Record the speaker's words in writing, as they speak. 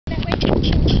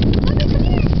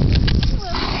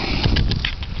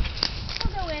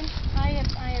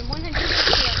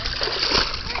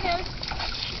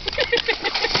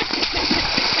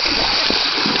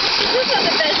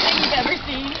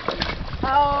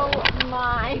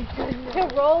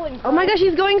Oh my gosh,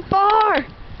 he's going far! He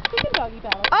can doggy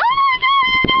paddle. Oh my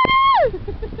god!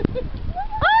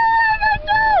 Oh my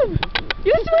god!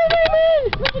 You're swimming, man!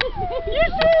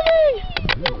 You're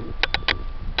swimming!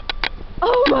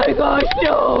 Oh my gosh,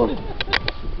 no!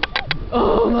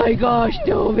 Oh my gosh,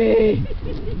 Toby!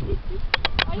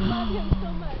 I love him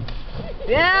so much.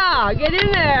 Yeah, get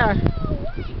in there!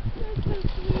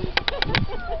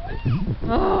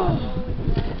 Oh.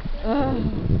 Oh.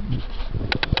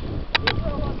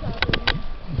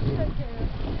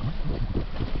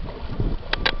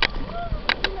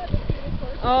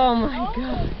 Oh my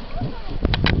god.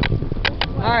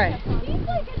 Alright. He's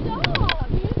like a dog.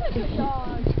 He is like a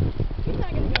dog. He's not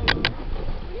going to go anywhere.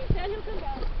 When he's dead, he'll come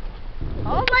back.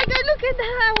 Oh my god, look at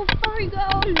that. How far he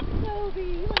goes. Toby,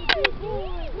 you're a big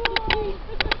boy.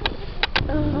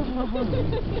 Oh.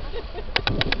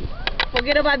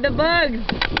 Forget about the bugs.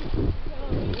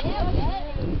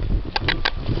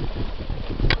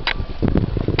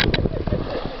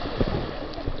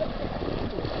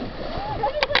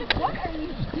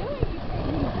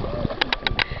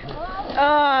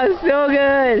 Oh, so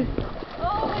good.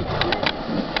 Oh my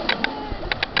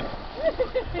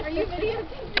goodness. Are you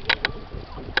videotaping?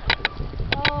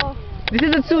 Oh. This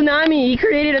is a tsunami. He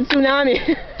created a tsunami.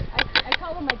 I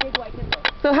call him my big white hippo.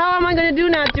 So how am I going to do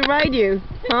now to ride you?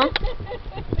 Huh?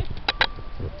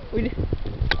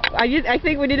 I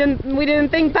think we didn't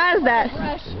think past that.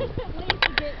 Brush.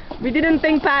 We didn't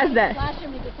think past that. Last year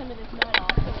we get some of this mud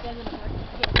off so it doesn't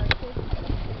get roasted.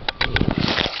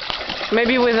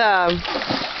 Maybe with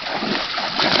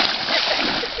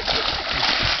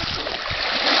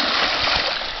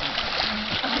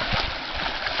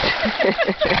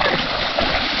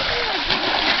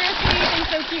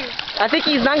So cute. I think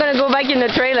he's not gonna go back in the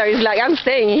trailer. He's like, I'm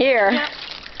staying here. Yeah.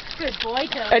 Good boy,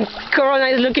 Toby. And Corona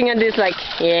is looking at this like,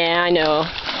 yeah, I know.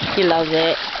 He loves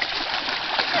it.